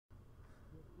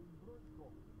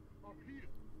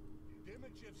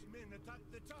Dimitrev's men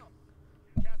attacked the town.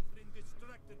 Catherine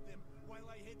distracted them while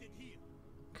I headed here.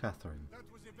 Catherine.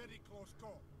 That was a very close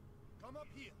call. Come up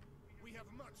here. We have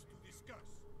much to discuss.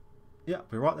 Yeah,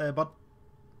 be right there, bud.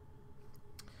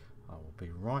 I will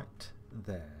be right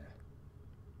there.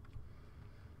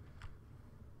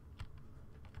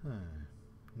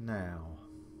 Now,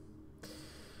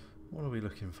 what are we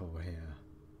looking for here?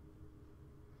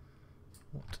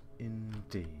 What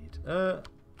indeed?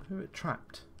 Who it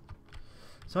trapped?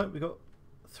 So we got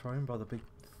thrown by the big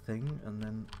thing, and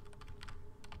then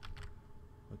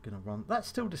we're gonna run. That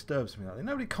still disturbs me. That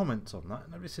nobody comments on that.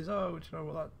 Nobody says, "Oh, do you know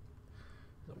what that?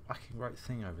 There's a whacking great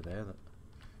thing over there that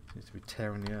seems to be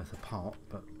tearing the earth apart."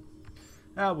 But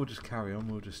we'll just carry on.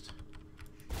 We'll just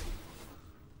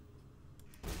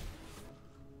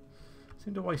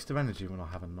seemed a waste of energy when I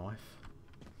have a knife.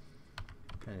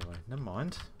 Anyway, never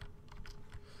mind.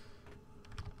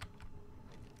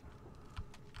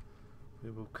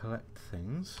 We will collect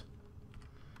things,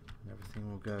 and everything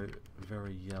will go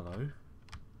very yellow.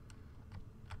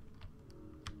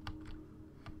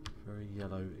 Very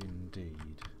yellow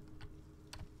indeed.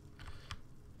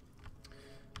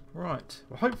 Right,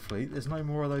 well hopefully there's no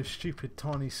more of those stupid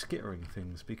tiny skittering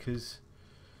things, because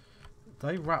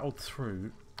they rattled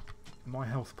through my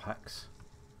health packs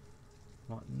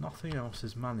like nothing else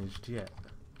has managed yet.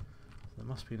 There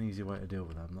must be an easy way to deal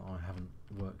with them that I haven't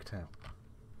worked out.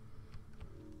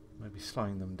 Maybe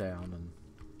slowing them down and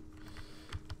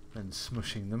then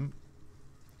smushing them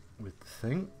with the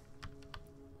thing.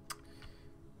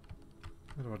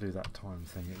 How do I do that time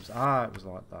thing? It was it was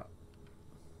like that.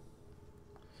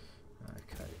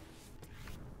 Okay.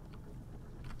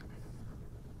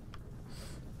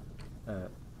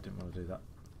 Didn't want to do that.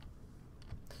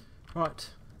 Right.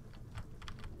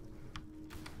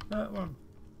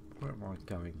 Where am I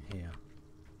going here?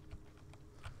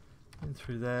 In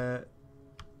through there.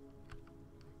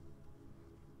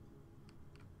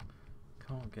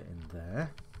 Can't get in there.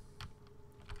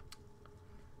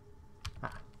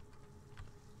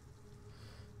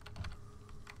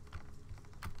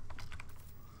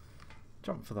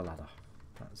 Jump for the ladder.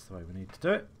 That's the way we need to do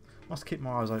it. Must keep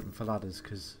my eyes open for ladders,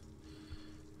 because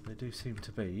they do seem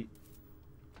to be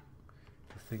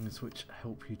the things which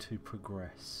help you to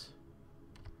progress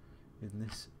in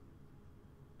this.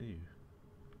 Ew.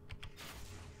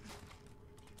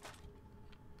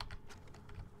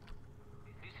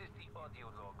 This is the audio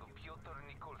log of Piotr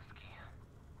Nikolsky.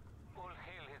 All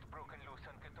hell has broken loose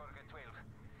on Katorga 12.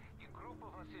 A group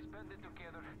of us is banded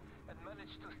together and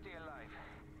managed to stay alive.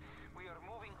 We are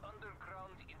moving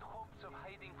underground in hopes of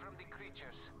hiding from the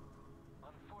creatures.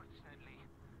 Unfortunately,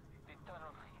 the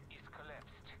tunnel is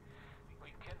collapsed.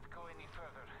 We can't go any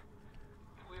further.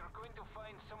 We are going to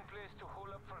find some place to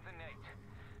hole up for the night.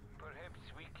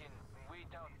 Perhaps we can wait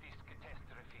out this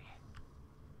catastrophe.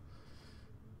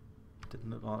 Didn't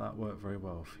look like that worked very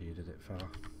well for you, did it, fella?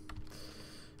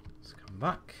 Let's come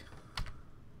back.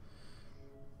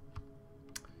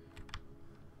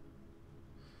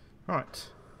 Right.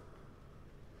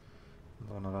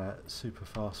 One of our super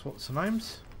fast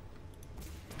what's-her-names.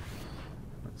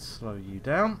 Let's slow you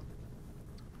down.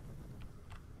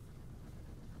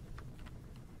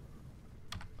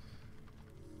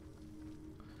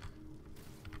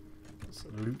 Let's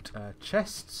loot our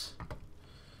chests,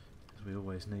 because we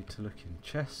always need to look in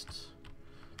chests.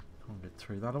 Can't get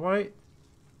through that away.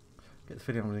 Get the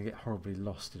feeling I'm going to get horribly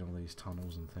lost in all these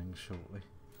tunnels and things shortly.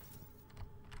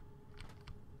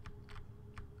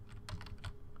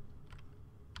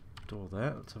 Door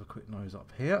there. Let's have a quick nose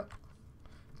up here.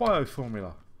 Bio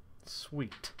formula.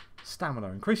 Sweet. Stamina.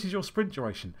 Increases your sprint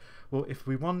duration. Well, if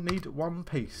we need one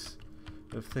piece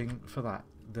of thing for that,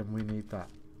 then we need that.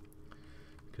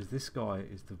 Because this guy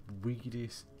is the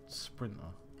weediest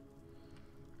sprinter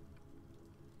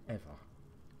ever.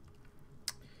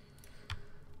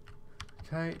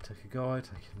 Okay, take a guy,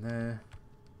 take him there.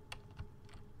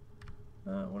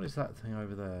 What is that thing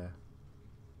over there?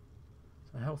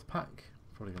 Is that a health pack?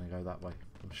 Probably going to go that way.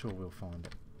 I'm sure we'll find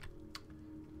it.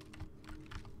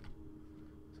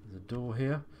 So there's a door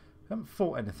here. We haven't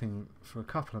fought anything for a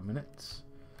couple of minutes.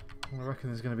 I reckon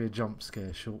there's going to be a jump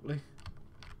scare shortly.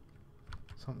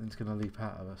 Something's going to leap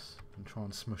out of us and try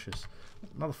and smush us.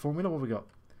 Another formula. What have we got?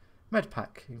 Med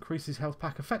pack increases health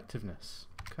pack effectiveness.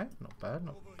 Okay, not bad,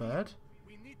 not bad.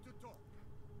 We need to talk.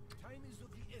 Time is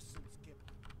of the essence,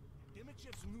 Captain.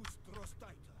 Dimitrev's noose draws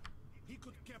tighter. He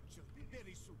could capture me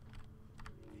very soon.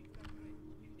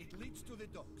 It leads to the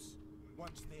docks.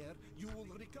 Once there, you will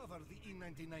recover the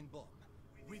E-99 bomb.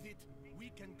 With it, we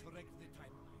can correct the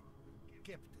timeline.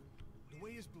 Captain, the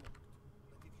way is blocked.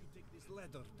 But if you take this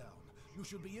ladder down, you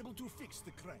should be able to fix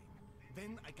the crane.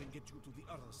 Then I can get you to the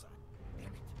other side. Damn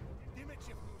it. Damn it,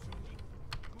 Chef Lucy.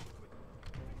 Move quick.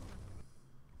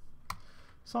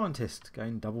 Scientist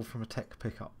gain double from a tech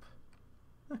pickup.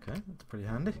 Okay, that's pretty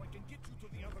handy. I can get you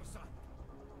to the other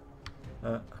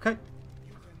side. Okay.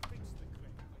 You can fix the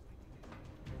crate.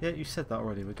 Yeah, you said that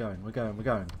already. We're going, we're going, we're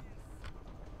going.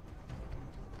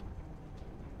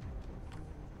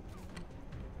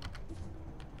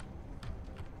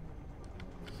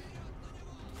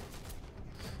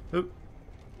 Oh.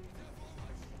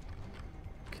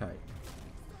 Okay.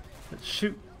 Let's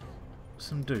shoot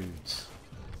some dudes.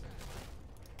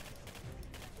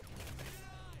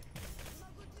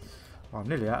 Oh, I'm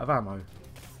nearly out of ammo.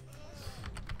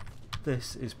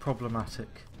 This is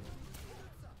problematic.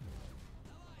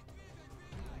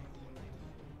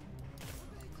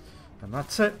 And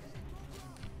that's it.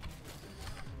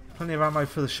 Plenty of ammo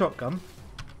for the shotgun.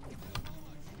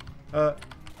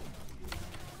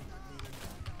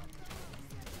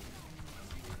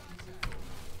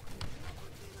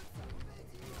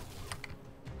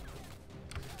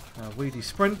 Weedy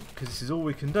sprint, because this is all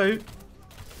we can do.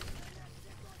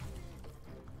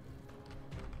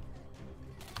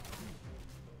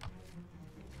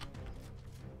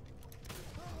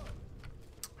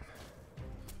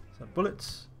 So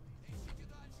bullets.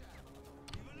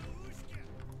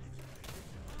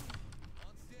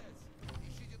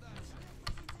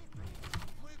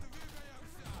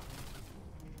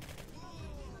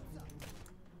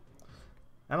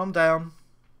 And I'm down.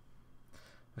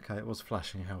 Okay, it was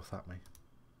flashing health at me.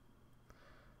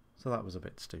 So that was a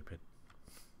bit stupid.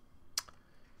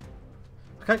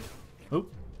 Okay. Oh.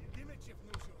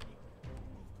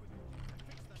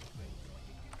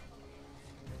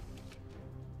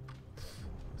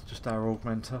 It's just our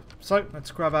augmenter. So,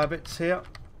 let's grab our bits here.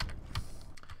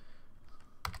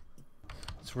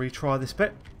 Let's retry this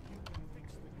bit.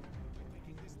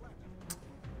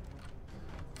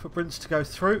 Footprints to go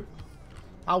through.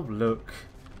 Oh, look.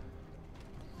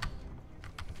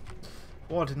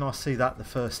 Why didn't I see that the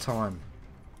first time?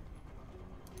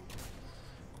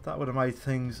 That would have made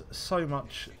things so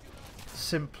much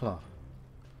simpler.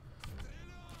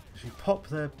 You pop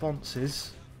their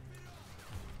bonces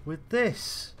with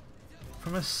this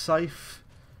from a safe,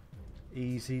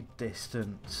 easy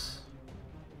distance.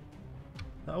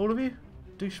 Is that all of you?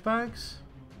 Douchebags?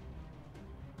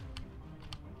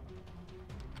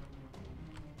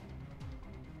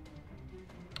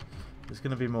 There's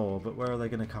going to be more, but where are they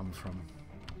going to come from?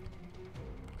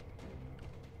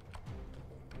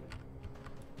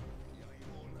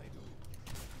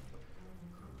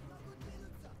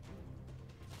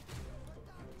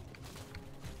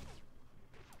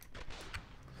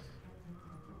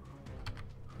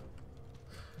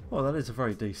 Well, that is a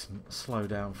very decent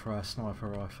slowdown for our sniper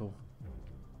rifle.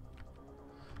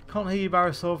 Can't hear you,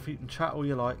 Barisov. You can chat all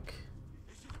you like.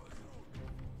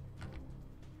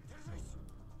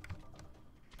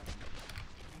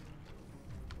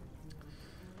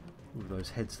 Ooh, those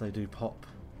heads, they do pop.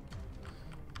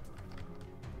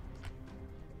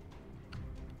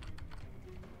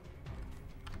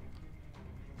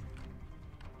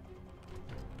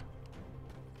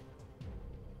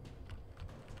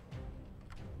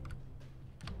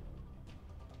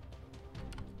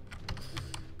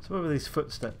 So where were these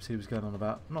footsteps he was going on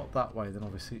about? Not that way then,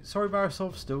 obviously. Sorry,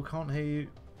 Barisov, still can't hear you.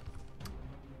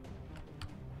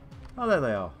 Oh, there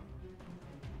they are.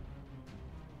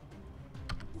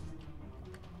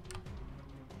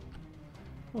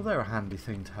 Well, they're a handy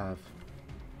thing to have.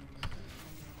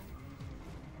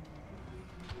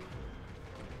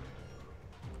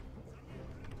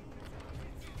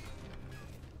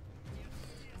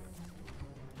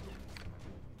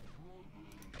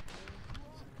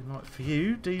 Good night for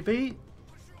you, DB.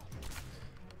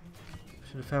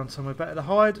 Should have found somewhere better to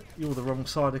hide. You're the wrong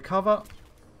side of cover.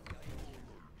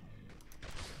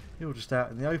 You're just out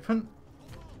in the open.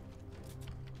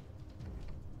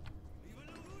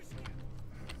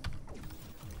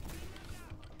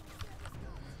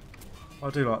 I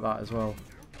do like that as well.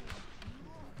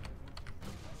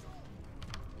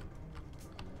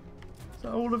 Is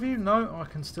that all of you? No, I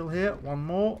can still hear. One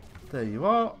more. There you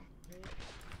are.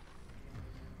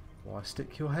 Why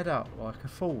stick your head out like a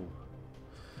fool?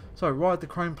 So, ride the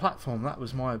crane platform. That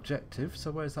was my objective.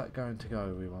 So where's that going to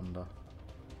go, we wonder?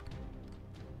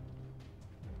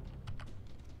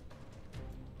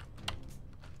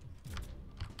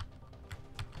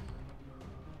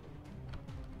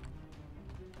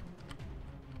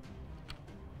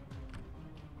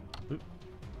 Oop.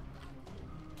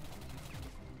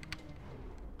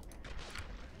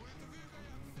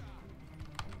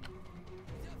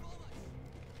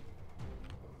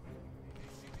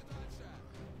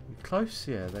 close?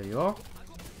 Yeah, there you are.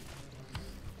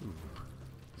 Ooh.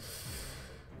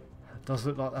 It does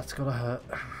look like that's gotta hurt.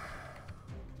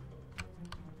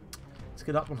 Let's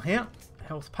get up on here.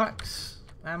 Health packs,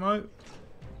 ammo,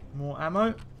 more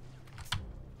ammo.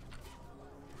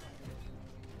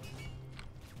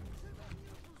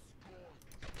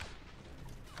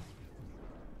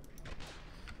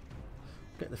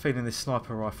 Get the feeling this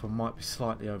sniper rifle might be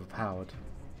slightly overpowered.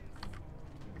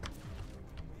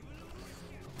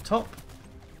 Top.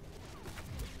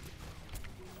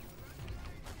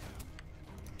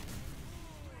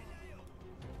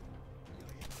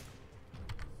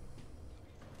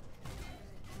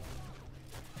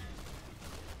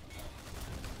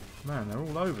 Man, they're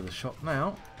all over the shop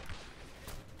now.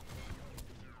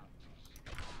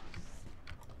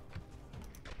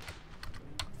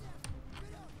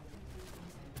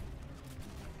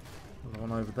 Another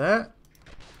one over there.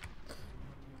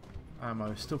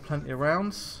 Ammo, still plenty of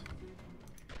rounds.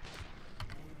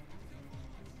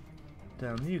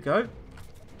 Down you go.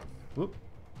 Whoop.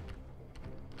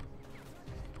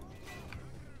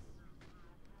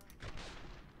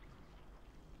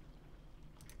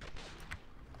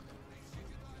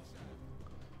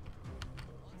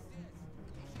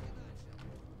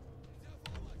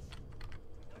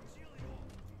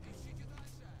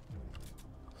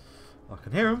 I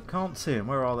can hear them, can't see them.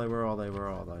 Where are they? Where are they? Where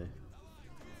are they?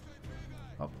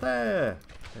 Up there!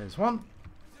 There's one.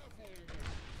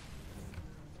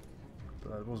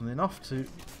 But that wasn't enough to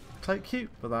take you,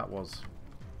 but that was.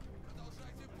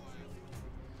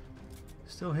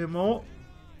 Still hear more.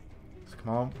 So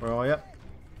come on, where are you?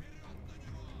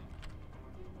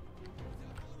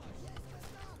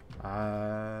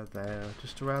 They're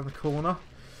just around the corner.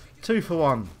 2 for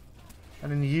 1.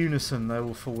 And in unison they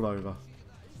will fall over.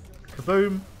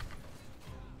 Kaboom!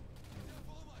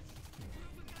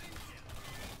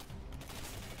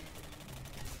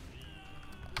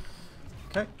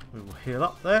 Okay, we will heal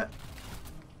up there.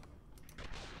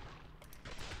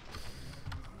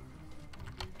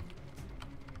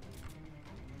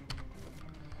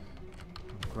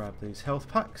 Grab these health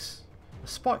packs. A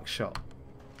spike shot.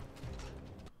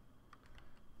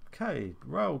 Okay,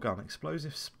 railgun,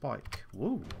 explosive spike.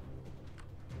 Woo!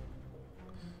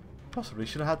 Possibly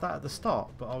should have had that at the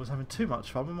start, but I was having too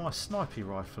much fun with my snipey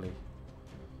rifle.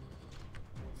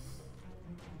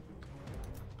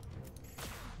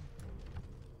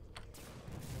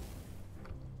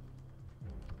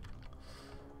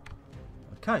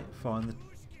 Okay, find the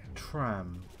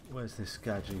tram. Where's this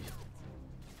gadget?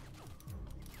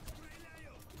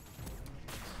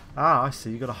 Ah, I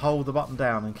see. You've got to hold the button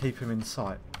down and keep him in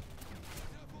sight.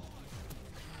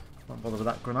 Won't bother with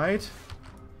that grenade.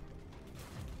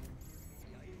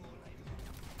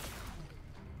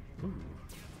 Ooh.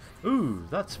 Ooh,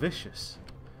 that's vicious.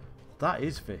 That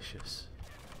is vicious.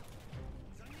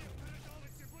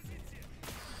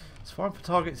 It's fine for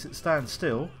targets that stand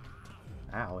still.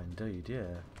 Ow, indeed, yeah.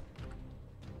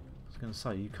 I was going to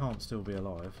say, you can't still be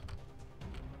alive.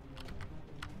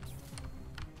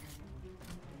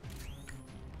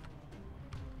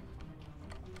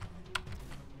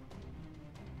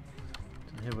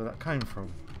 Didn't hear where that came from.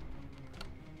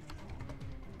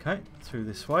 Okay, through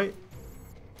this way.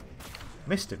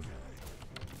 Missed him.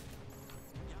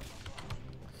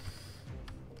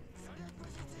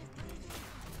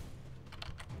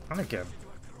 And again.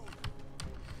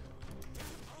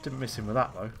 Didn't miss him with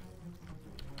that though.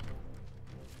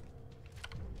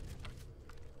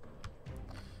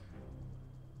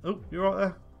 Oh, you're right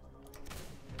there.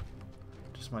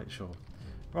 Just make sure.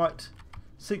 Right,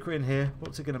 secret in here.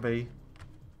 What's it going to be?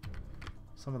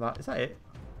 Some of that. Is that it?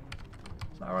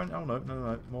 Is that our own? Oh no, no,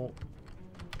 no, more.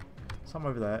 Some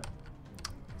over there.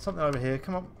 Something over here.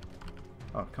 Come on.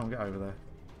 Oh, can't get over there.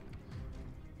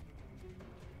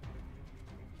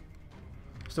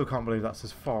 Still can't believe that's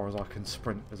as far as I can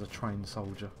sprint as a trained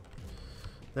soldier.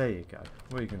 There you go.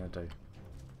 What are you going to do?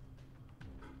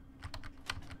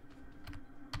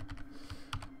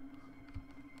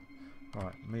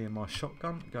 Right, me and my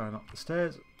shotgun going up the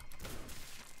stairs.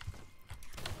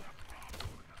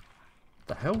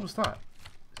 The hell was that?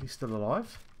 Is he still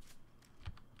alive?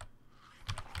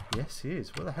 Yes, he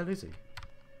is. Where the hell is he?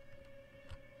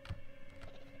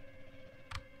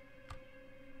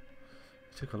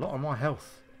 He took a lot of my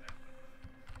health.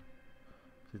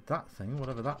 Did that thing,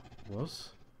 whatever that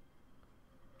was.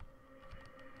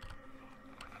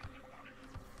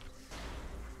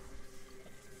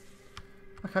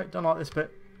 Okay, don't like this bit.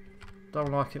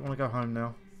 Don't like it, want to go home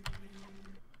now.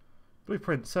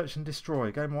 Blueprint, search and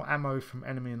destroy. Gain more ammo from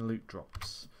enemy and loot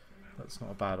drops. That's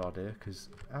not a bad idea, because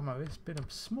ammo has been a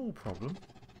small problem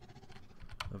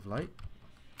of late.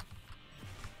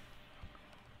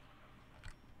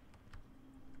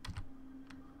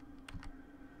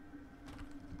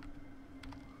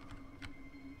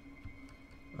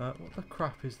 What the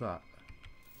crap is that?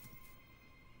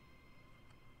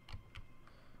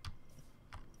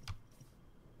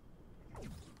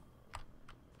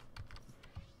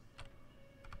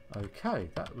 Okay,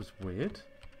 that was weird.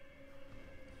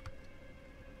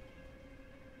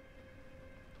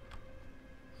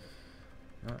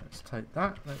 Let's take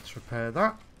that. Let's repair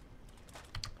that.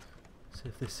 See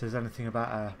if this says anything about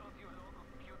a...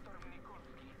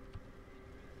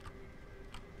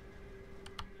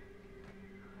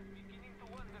 Beginning to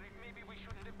wonder if maybe we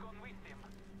shouldn't have gone with them.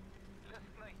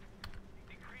 Last night,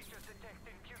 the creatures attacked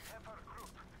and killed half our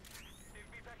group.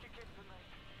 They'll be back again tonight.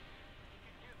 We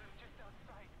can hear them just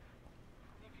outside,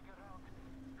 sniffing around,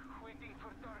 waiting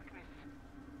for darkness.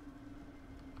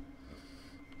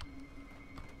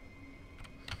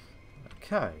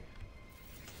 Okay.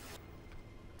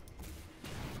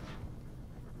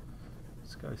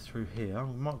 Let's go through here.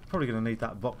 We're probably going to need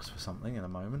that box for something in a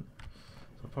moment.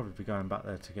 So I'll probably be going back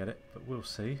there to get it, but we'll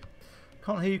see.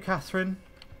 Can't hear you, Catherine.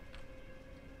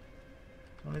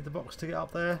 I need the box to get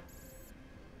up there.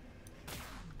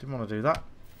 Didn't want to do that.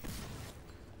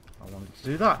 I wanted to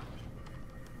do that.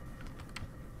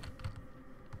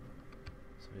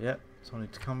 So yeah, so I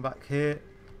need to come back here.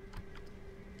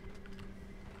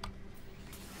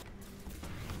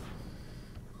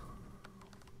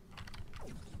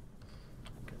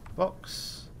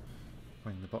 Box,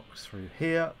 bring the box through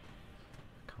here,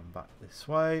 come back this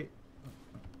way,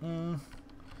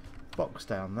 box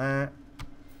down there,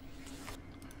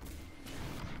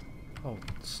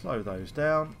 slow those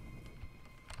down,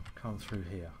 come through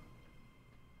here.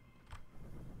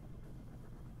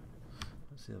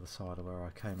 That's the other side of where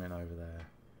I came in over there.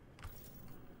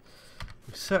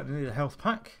 We certainly need a health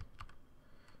pack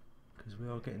because we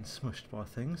are getting smushed by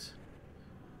things.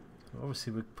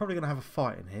 Obviously we're probably going to have a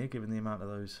fight in here given the amount of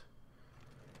those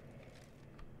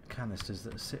canisters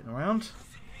that are sitting around.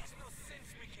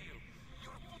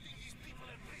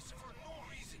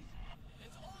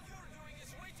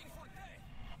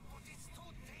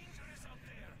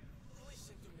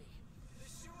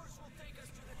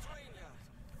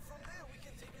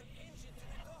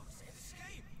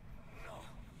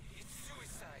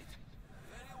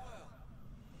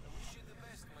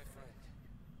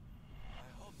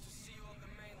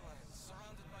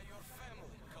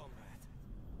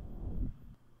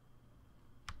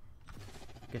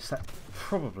 Guess that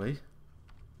probably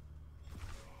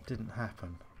didn't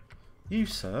happen. You,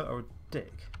 sir, are a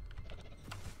dick.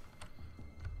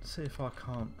 Let's see if I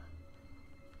can't...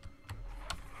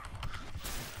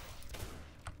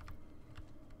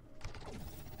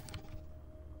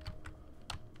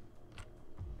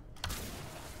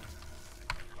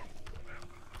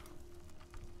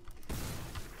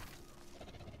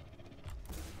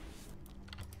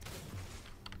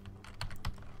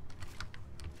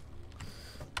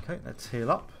 Okay, let's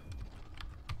heal up.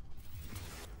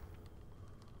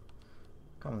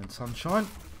 Come on then, sunshine.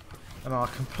 And I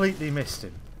completely missed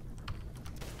him.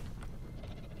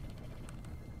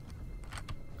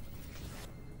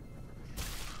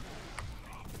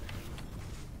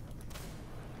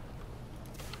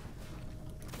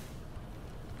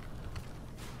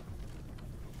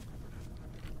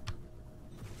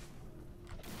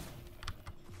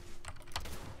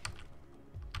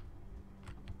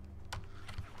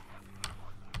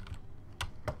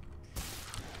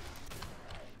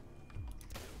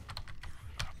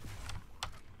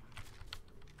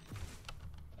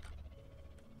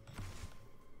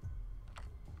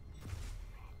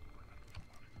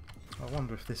 I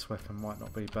wonder if this weapon might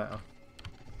not be better.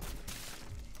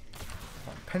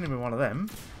 I'm pinning with one of them.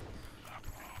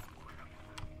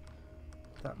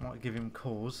 That might give him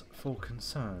cause for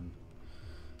concern.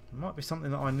 It might be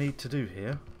something that I need to do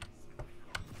here.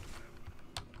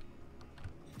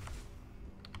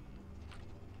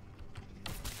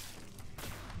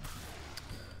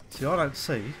 See, I don't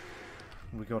see.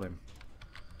 We got him.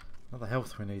 Another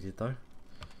health we needed though.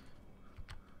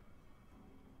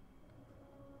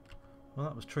 Well,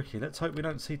 that was tricky. Let's hope we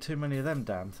don't see too many of them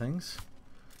damn things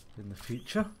in the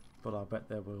future, but I bet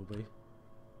there will be.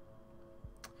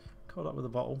 Caught up with a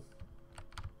bottle.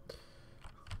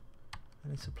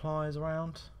 Any supplies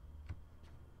around?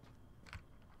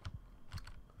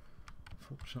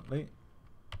 Fortunately.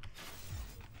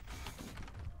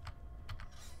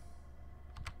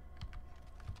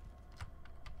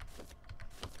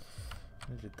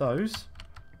 Needed those.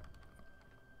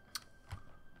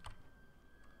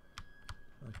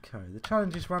 Okay, the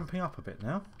challenge is ramping up a bit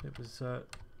now. It was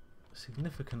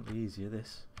significantly easier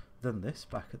than this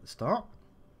back at the start.